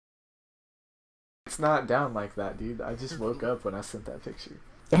It's not down like that, dude. I just woke up when I sent that picture.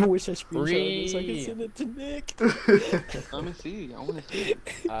 I wish I screenshot this so I could send it to Nick. Let me see. I want to see.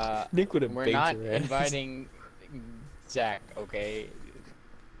 Nick would have We're baked not your ass. inviting Zach, okay?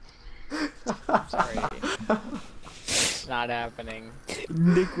 Sorry. It's not happening.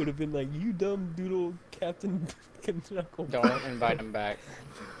 Nick would have been like, you dumb doodle Captain Knuckle. Don't invite him back.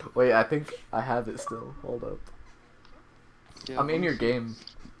 Wait, I think I have it still. Hold up. Yeah, I'm in your game,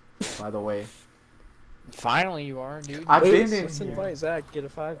 by the way. Finally you are, dude. I've Wait, been in let's here. invite Zach, get a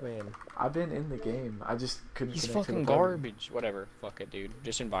 5-man. I've been in the game. I just couldn't He's connect to the fucking party. garbage. Whatever. Fuck it, dude.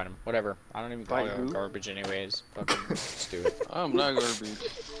 Just invite him. Whatever. I don't even call Invite you who? garbage anyways. Fucking just do it. I'm not garbage.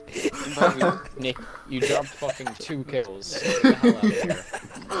 Invite who? Nick, you dropped fucking 2 kills. Get the hell out of here.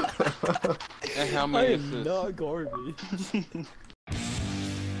 And how I many am assists? not garbage.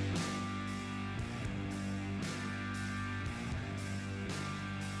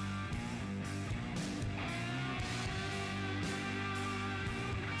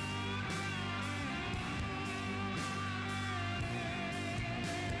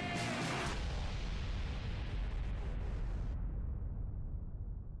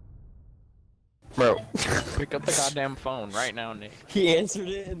 Bro, pick up the goddamn phone right now, Nick. He answered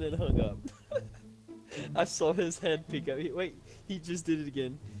it and then hung up. I saw his head pick up. Wait, he just did it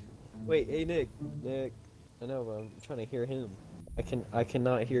again. Wait, hey Nick. Nick. I know, but I'm trying to hear him. I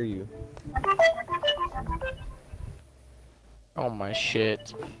cannot hear you. Oh my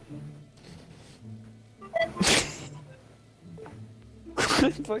shit.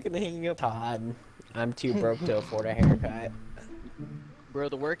 Fucking hanging up. Todd, I'm too broke to afford a haircut. Bro,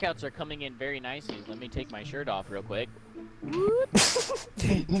 the workouts are coming in very nicely. Let me take my shirt off real quick.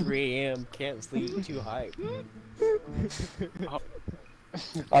 3 AM, can't sleep, too hype.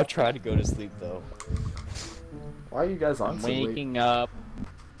 I'll try to go to sleep though. Why are you guys on I'm so late? waking up.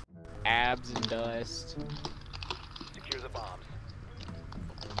 Abs and dust. Secure the bombs.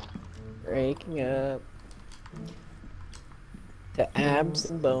 Waking up to abs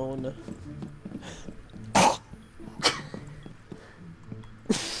and bone.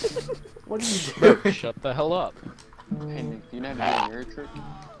 What are you doing? Shut the hell up. Hey Nick, do you know how to do a mirror trick?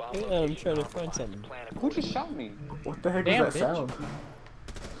 Bomb Yeah, I'm location trying to find compromised. something. Plan Who just accordingly. shot me? What the heck Damn, was that bitch. sound?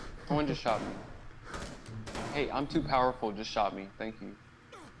 Someone just shot me. Hey, I'm too powerful. Just shot me. Thank you.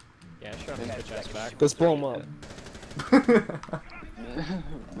 Yeah, shut his bitch ass back. Let's blow him up.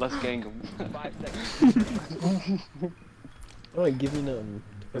 Let's gang him. 5 seconds. Oh, give me nothing.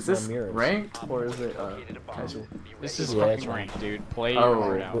 Is My this mirrors. ranked or is it Located a bomb. casual? Be This ready is to Yeah, fucking it's ranked, dude. Play Oh, your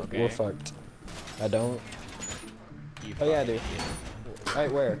heart out, okay? We're fucked. I don't. You Oh yeah, I fucking do. idiot. Right,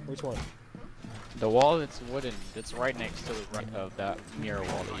 where? Which one? The wall that's wooden, that's right next to the right of that mirror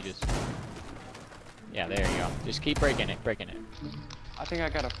wall that you just... Yeah, there you go. Just keep breaking it, breaking it. I think I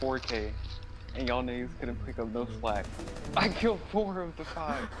got a 4K, and y'all niggas couldn't pick up no slack. I killed 4 of the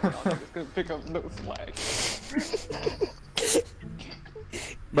 5. Y'all niggas couldn't pick up no slack.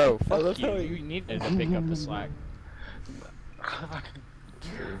 Bro, I fuck love you. how You needed to pick up the slack.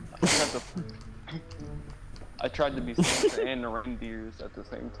 I tried to be Santa and the reindeers at the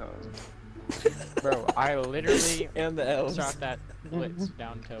same time. Bro, I literally And the elves. shot that blitz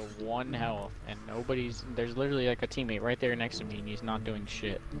down to 1 health, and nobody's... There's literally like a teammate right there next to me, and he's not doing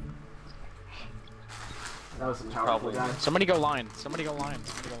shit. That was a powerful Probably. guy. Somebody go line. Somebody go line.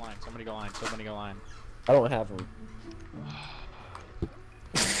 Somebody go line. Somebody go line. Somebody go line. I don't have them.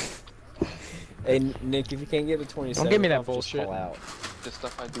 Hey Nick, if you can't get the 27, give me that just bullshit. call out. The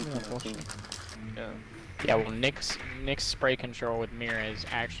stuff I do for my team. Yeah. Yeah, well, Nick's spray control with Mira is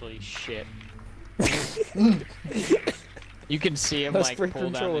actually shit. You can see him Let's like break pull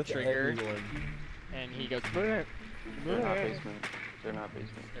down control the with trigger, everyone. and he goes. They're not basement. They're not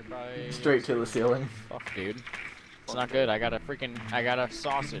basement. They're probably Straight to the ceiling. Fuck, dude. It's not good. I got a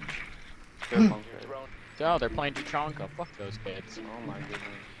sausage. They're bunker. drone. Oh, they're playing Tachanka. Fuck those kids. Oh my goodness.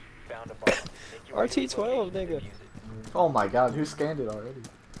 Found a bomb. Make your way to the RT12, location nigga. and defuse it. Oh my god, who scanned it already?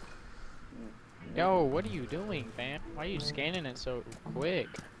 Yo, what are you doing, fam? Why are you scanning it so quick?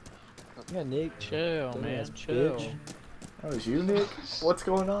 Yeah, Nick. Chill, Dumbass man. Chill. bitch. Oh, it's you, Nick? What's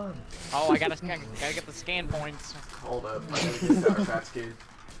going on? Oh, I gotta get the scan points. Hold up, I gotta get Sour Patch Kid.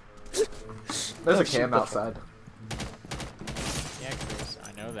 There's a cam outside. Yeah, Chris,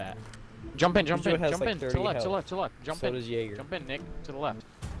 I know that. Jump in, Joe has like 30 to the left, to health. the left, to the left. Jump So in. does Jaeger. Jump in, Nick. To the left.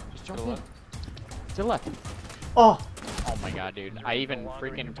 Just jump To the in. left. To the left. Oh! Oh my god, dude. I even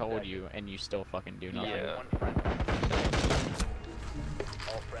freaking told you, and you still fucking do nothing. Yeah.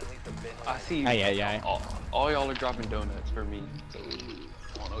 All friendlies have been I see. Yeah. All y'all are dropping donuts for me. So,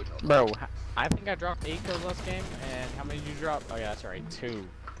 Bro, I think I dropped 8 kills last game, and how many did you drop? Oh yeah, that's right, 2.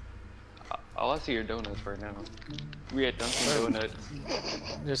 Oh, I see your donuts right now. We had Dunkin' Donuts.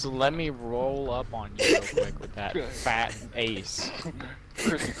 Just let me roll up on you real quick with that fat ace.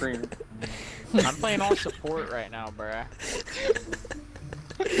 Krispy Kreme. I'm playing all support right now, bruh.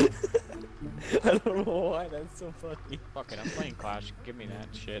 I don't know why that's so funny. Fuck it, I'm playing Clash. Give me that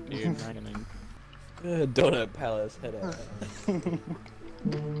shit, dude. I'm not gonna... Donut Palace head out.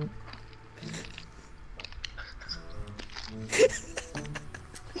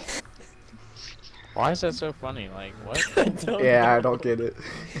 Why is that so funny? Like, what? Yeah, I don't get it.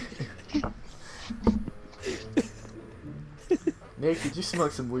 Nick, did you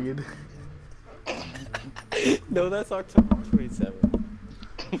smoke some weed? No, that's October 27th.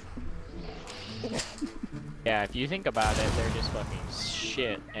 Yeah, if you think about it, they're just fucking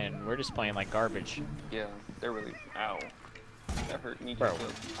shit, and we're just playing like garbage. Yeah, they're really. Ow. That hurt me. Bro. too.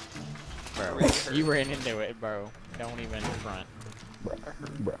 Bro, Really hurt. you ran into it, bro. Don't even front.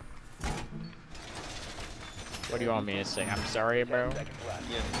 Bro. What do you want me to say? I'm sorry, bro? 10 seconds left.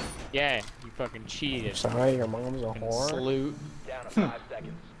 Yeah. Yeah, you fucking cheated. Sorry, your mom's a Fucking whore. salute. Down to 5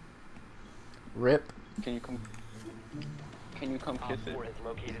 seconds. Rip. Can you come? Can you come kiss Op it? 4 has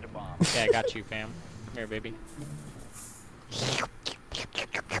located a bomb. Yeah, I got you, fam. Here, baby.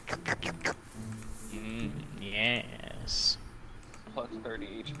 Yes. Plus 30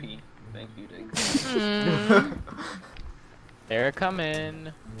 HP. Thank you, Dick. They're coming.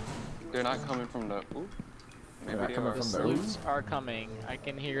 They're not coming from the. Ooh. Maybe not they coming are. from the- Salutes are coming. I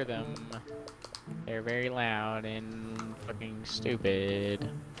can hear them. They're very loud and fucking stupid.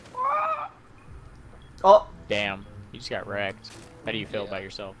 Oh! Damn, you just got wrecked. How do you feel Yeah. about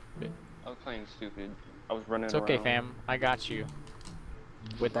yourself? I was playing stupid. I was running It's okay, around. fam. I got you.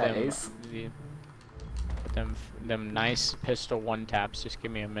 With That them, ace? with them nice pistol one taps. Just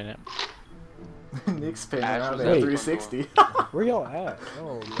give me a minute. Nick's spinning Ash around was at at the 360. Where y'all at?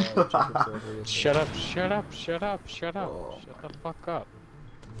 Oh, no. Shut up! Shut up! Shut up! Shut up! Oh. Shut the fuck up!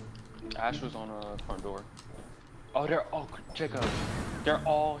 Ash was on a front door. Oh, they're all. Jacob. They're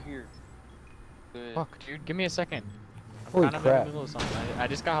all here. Good. Fuck, dude. Give me a second. I'm Holy kind of in crap. the middle of something. I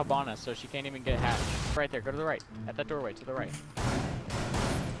just got Habana, so she can't even get hatched. Right there. Go to the right. At that doorway. To the right.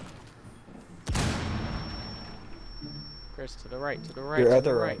 Chris, to the right. To the right. Your to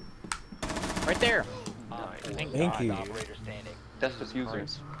other the right. Right there. Thank Thank you. Operator standing. That's the fuser.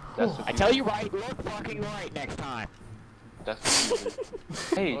 Christ. That's the I tell you right. Look fucking right next time. That's the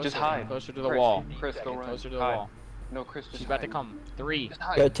fuser. Hey, just Closer, hide. Closer to the Chris, wall. Chris, go run. Closer to the Hide. wall. No, Chris, just She's about to hide. come. 3, Just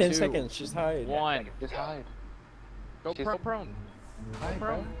hide. Yo, 10 2, seconds, just hide. 1. Just hide. Go She's- prone. Hide,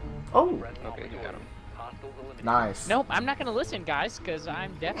 bro. Prone. Oh! Friendly Okay, you got him. Hostiles eliminated. Nice. Nope, I'm not gonna listen, guys, because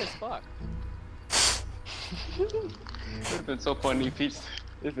I'm deaf as fuck. It would have been so funny if his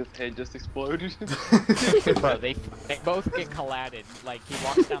head just exploded. Bro, they both get collided. Like, he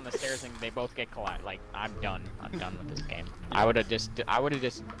walks down the stairs and they both get collided. Like, I'm done. I'm done with this game. I would have just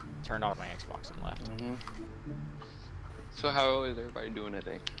turned off my Xbox and left. Mhm. So how is everybody doing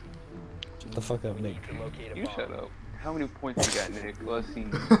today? Shut the fuck up, Nick. To locate a You bomb. shut up. How many points you got, Nick? Let's see.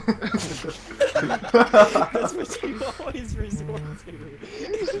 That's what you always resort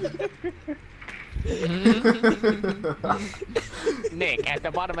to. Nick, at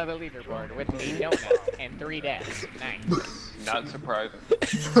the bottom of the leaderboard with a donut and 3 deaths. Nice. Not surprising.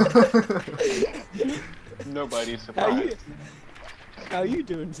 Nobody's How you, surprised. how you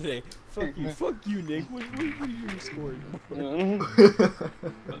doing today? Fuck you, Nick. What are you scoring?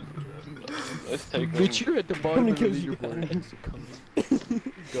 Let's take Bitch, them. you're at the How bottom many of the kills you leaderboard.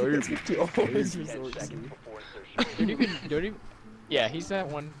 That's what you always 10 resort to. seconds before insertion. Don't even. Yeah, he's that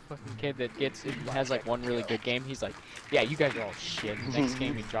one fucking kid that has like one really good game. He's like, yeah, you guys are all shit. Next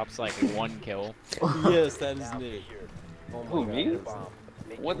game he drops like 1 kill. Yes, that is Now Nick. secured. Oh my Who, god. me? that's- Bomb.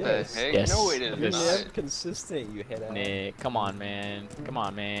 Make What your the Yes. heck? Yes. No, it You're is never not. consistent, you head out. Nick, come on, man. Come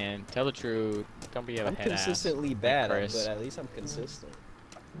on, man. Tell the truth. Don't be a I'm head ass. consistently bad, Chris. but at least I'm consistent.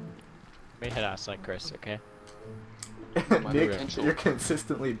 Be a head ass like Chris, okay? Nick, potential. you're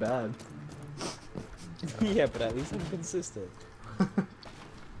consistently bad. Yeah, but at least I'm consistent.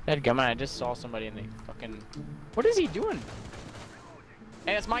 Dadgummit, I just saw somebody and they fucking. What is he doing?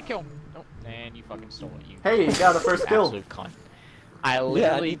 Hey, that's my kill. Oh, and you fucking stole it. You Hey, you got the first kill. absolute cunt. I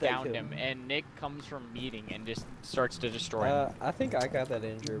literally need that downed kill. him, and Nick comes from meeting and just starts to destroy him. I think I got that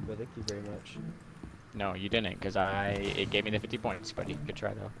injured, but thank you very much. No, you didn't, because it gave me the 50 points, but you could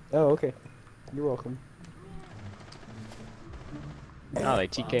try though. Oh, okay. You're welcome. Oh, they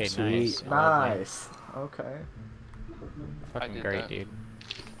TK'd, Sweet. nice. I love that. Nice. Okay. Fucking did great, that. dude.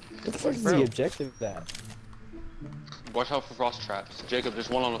 What the fuck is Bro. the objective of that? Watch out for frost traps. Jacob, there's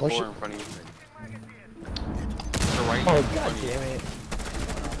one on the Oh, floor shit. in front of you. To the right. Oh, in front god of you. damn it.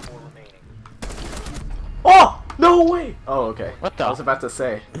 4 remaining. No way! Oh, okay. What the? I was about to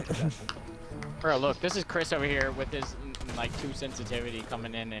say. Bro, look, this is Chris over here with his like 2 sensitivity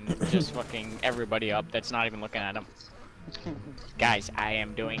coming in and just fucking everybody up that's not even looking at him. Guys, I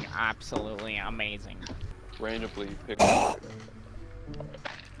am doing absolutely amazing. Randomly pick.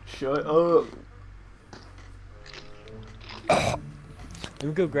 Shut up. Let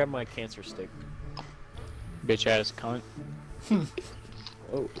me go grab my cancer stick. Bitch ass cunt.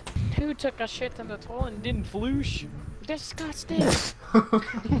 Oh. Who took a shit in the toilet and didn't floosh? Disgusting.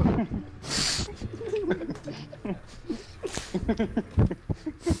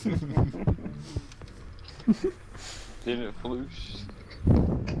 Didn't floosh.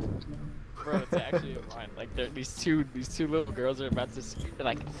 Bro, it's actually fine. Like these two little girls are about to they're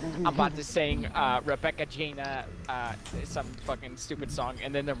like, I'm about to sing Rebecca Jana some fucking stupid song,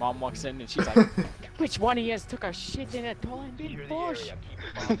 and then their mom walks in and she's like, which one of you guys took a shit in a toilet and didn't flush?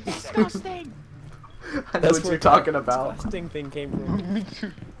 Disgusting. I know what you're talking about. Disgusting thing came from. Me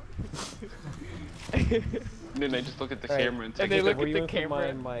too. And then they just look at the Alright. camera and And take they it. look Were at you the in for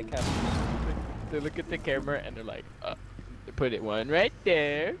camera. my cap? They look at the camera and they're like, put it one right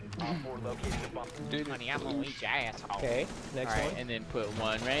there. Dude, Honey, I'm gonna eat your asshole. Okay, next Alright, one. and then put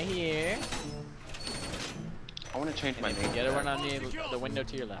one right here. I want to change my And then name. the other one on the window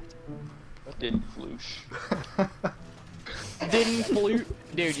to your left. Didn't floosh. Didn't flute.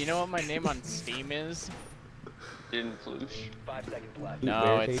 Dude, you know what my name on Steam is? Didn't floosh. 5 seconds left. No,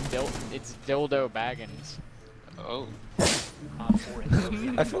 Barricade. it's Dildo Baggins. Oh. Op 4 is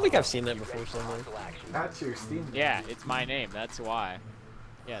located. I feel like I've seen that before somewhere. Hostile action. That's your Steam. Yeah, it's my name. That's why.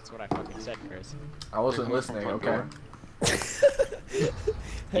 Yeah, that's what I fucking said, Chris. I wasn't listening, okay?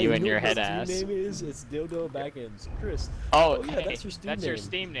 You and know your what head my ass. Steam name is? It's Dildo Backends. Chris. Oh, Oh, yeah, hey, that's your Steam that's your name.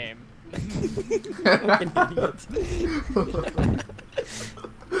 Steam name. Fucking idiot.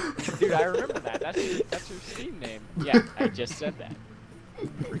 Dude, I remember that. That's your Steam name. Yeah, I just said that.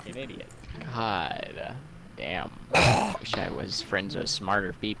 Freaking idiot. God damn. Wish I was friends with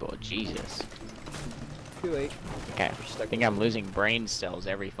smarter people. Jesus. Too late. Okay, I think I'm losing brain cells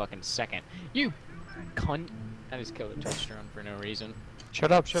every fucking second. You cunt. I just killed a touchstone for no reason.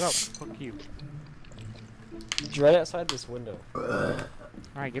 Shut up, shut up. Fuck you. It's right outside this window.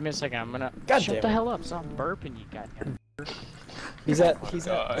 Alright, give me a second. I'm gonna God shut damn the it. hell up. Stop burping, you goddamn. He's at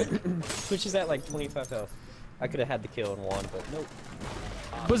God. Twitch is at like 25 health. I could have had the kill and won, but nope.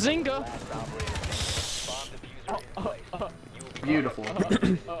 Bazinga! Last operator. Bomb diffuser in place. You will be Beautiful.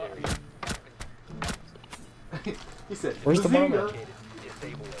 located. He said, Where's the bomb "Bazinga." at?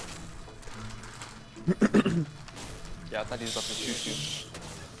 Disable it. Yeah, I thought he was about to shoot you.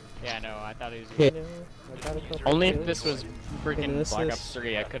 Yeah, no, I thought he was. Yeah. I got a couple Only if kills. this was freaking This Black is- Ops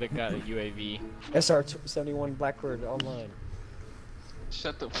 3, I could have got a UAV. SR-71 Blackbird online.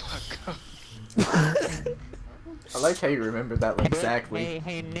 Shut the fuck up. I like how you remember that like, exactly.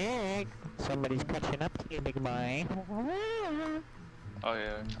 Hey, Nick. Somebody's catching up to you, big boy. Oh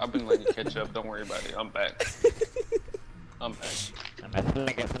yeah, I've been letting you catch up. Don't worry about it. I'm back. I'm back. I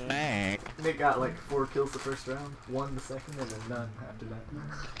think it's Nick. Nick got like 4 kills the first round, 1 the second, and then none after that.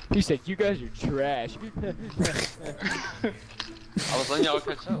 He said, "You guys are trash." I was letting y'all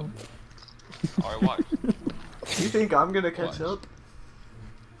catch up. Alright, watch. You think I'm gonna catch Watch. up?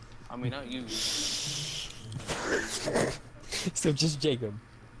 I mean, not you. So just Jacob.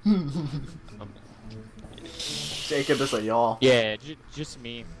 Jacob is a y'all. Yeah, just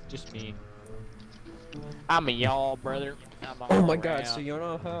me. Just me. I'm a y'all, brother. I'm Oh all my god, around. so you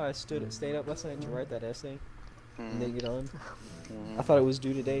know how I stayed up last night to write that essay? And then Mm. get on? I thought it was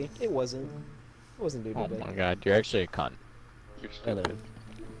due today. It wasn't. It wasn't due Oh today. my god, you're actually a cunt. You're I know. stupid.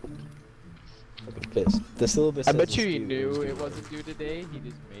 Fucking pissed. The syllabus I says bet it's you he due. knew it wasn't due today. He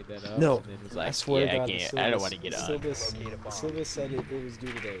just made that up. No, and then was like, I swear yeah, to God, I the can't. syllabus, I don't want to get the on. syllabus, the syllabus said it was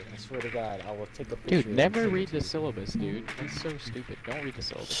due today. I swear to God, I will take a picture. Dude, of it never and send read it to the you. syllabus, dude. That's so stupid. Don't read the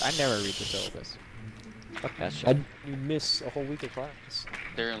syllabus. I never read the syllabus. Fuck that shit. You miss a whole week of class.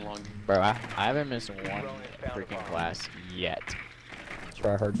 They're in long. Bro, I haven't missed one freaking class yet.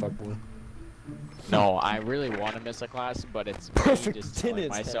 Try hard, fuck boy. No, I really want to miss a class, but it's me Perfect just telling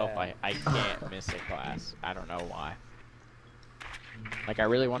attendance, myself Dad. I can't miss a class. I don't know why. Like, I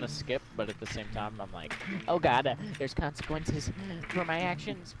really want to skip, but at the same time, I'm like, oh god, there's consequences for my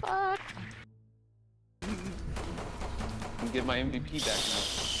actions. Fuck. I'm get my MVP back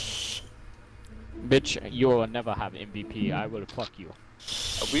now. Bitch, you will never have MVP. I will fuck you.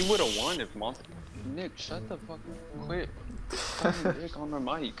 We would have won if Monster. Nick, shut the fuck up. Quit. Fucking Nick on the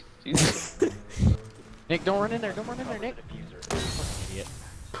mic. Jesus. Nick, don't run in there. Don't run in there, Nick. Diffuser. Idiot.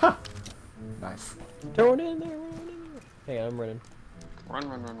 Nice. Throw it in there, run in there. Hey, I'm running. Run,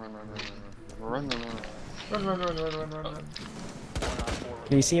 run, run, run, run, run, run, run, run, run, run. Run, run, run, run, run, run, run.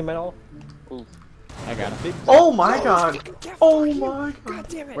 Can you see him at all? Ooh, I got him. Oh my god! Oh my god! God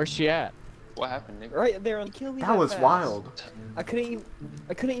damn it! Where's she at? what happened, Nick? Right there on kill me. That was fast. wild. I couldn't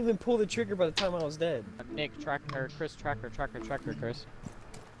even pull the trigger by the time I was dead. Nick, track her, Chris, track her, Chris.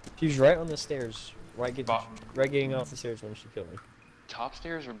 She was right on the stairs, right Bo- getting off the stairs when she killed me. Top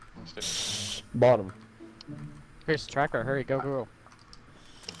stairs or bottom stairs? Bottom. Chris, track her, hurry, go, go, go.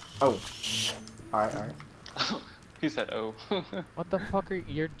 Oh. Alright, alright. He said, "Oh." What the fuck are you?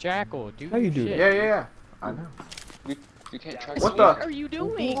 You're Jackal, dude. How you do Shit. Yeah, yeah, yeah. I know. You can't track. What the? the? What are you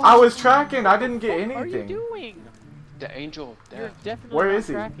doing? I was tracking. I didn't get What are you anything. doing? The angel of You're death. definitely Where not is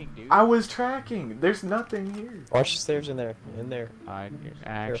he? tracking, dude. I was tracking. There's nothing here. Watch the stairs in there. In there. You're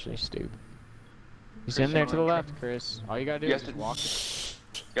actually stupid. He's in there to the left, Chris. All you gotta do You is have just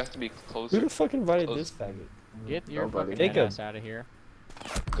to- walk. You have to be Who closer. the fuck invited Close. this faggot? Get your Nobody. fucking Jacob. ass out of here.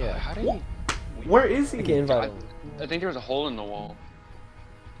 Yeah. How did he? Where is I he? can invite him. I think there was a hole in the wall.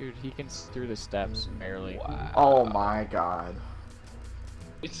 Dude, he can through the steps, barely. Wow. Oh my god.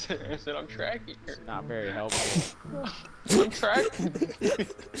 I said I'm tracking her. It's not very helpful. I'm tracking.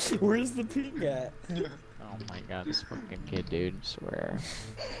 Where's the ping at? Oh my god, this fucking kid, dude, I swear.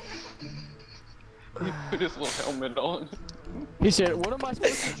 He put his little helmet on. He said, what am I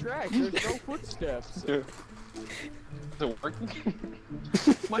supposed to track? There's no footsteps. Is it working?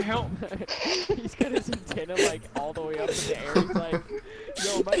 My helmet. He's got his antenna like all the way up in the air. He's like,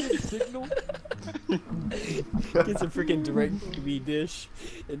 yo, am I getting signal? Gets a freaking direct TV dish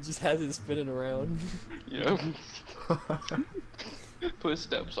and just has it spinning around. Yep. Put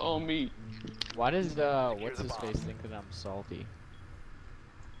steps on me. Why does what's his face think that I'm salty?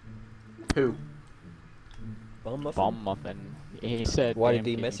 Who? Bum muffin? Bomb muffin. He said. Why "Damn did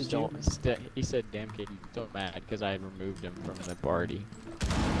he kid, message you? He said, "Damn kid, you don't mad because I removed him from the party."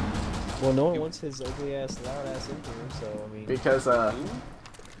 Well, no one wants his ugly ass, loud ass in here, so I mean. Because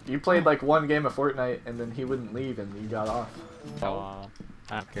you played like one game of Fortnite and then he wouldn't leave and you got off.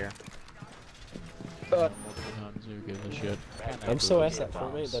 I don't care. Who gives a shit? I'm so ass at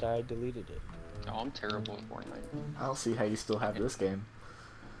Fortnite that I deleted it. Oh, I'm terrible at Fortnite. I don't see how you still have this game.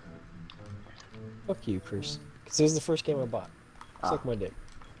 Fuck you, Chris. Because it was the first game I bought. Suck my dick.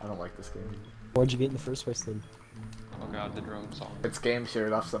 I don't like this game. Why'd you get in the first place then? Oh god, the drone song. It's game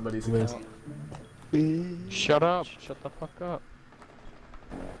shared off somebody's Yes. account. Shut up! Shut the fuck up!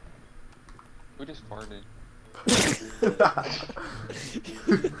 Who just farted?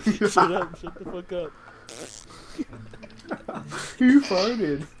 Shut up, shut the fuck up. Who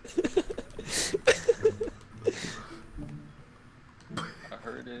farted? I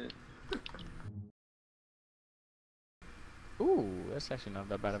heard it. Ooh, that's actually not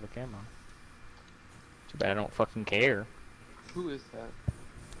that bad of a camera. Too bad I don't fucking care. Who is that?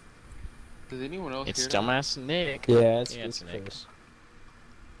 Does anyone else It's hear that? dumbass Nick. Yeah, it's Nick. Chris.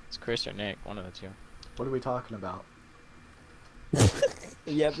 It's Chris or Nick, one of the two. What are we talking about?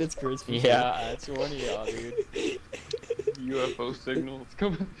 Yep, it's Chris. for Yeah, that's one of y'all, dude. UFO signals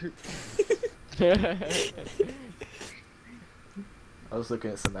coming through. I was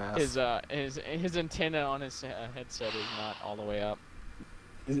looking at some ass. His antenna on his headset is not all the way up.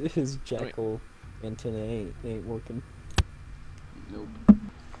 sure. His jackal antenna ain't working. Nope.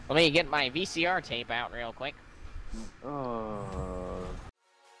 Let me get my VCR tape out real quick. Oh,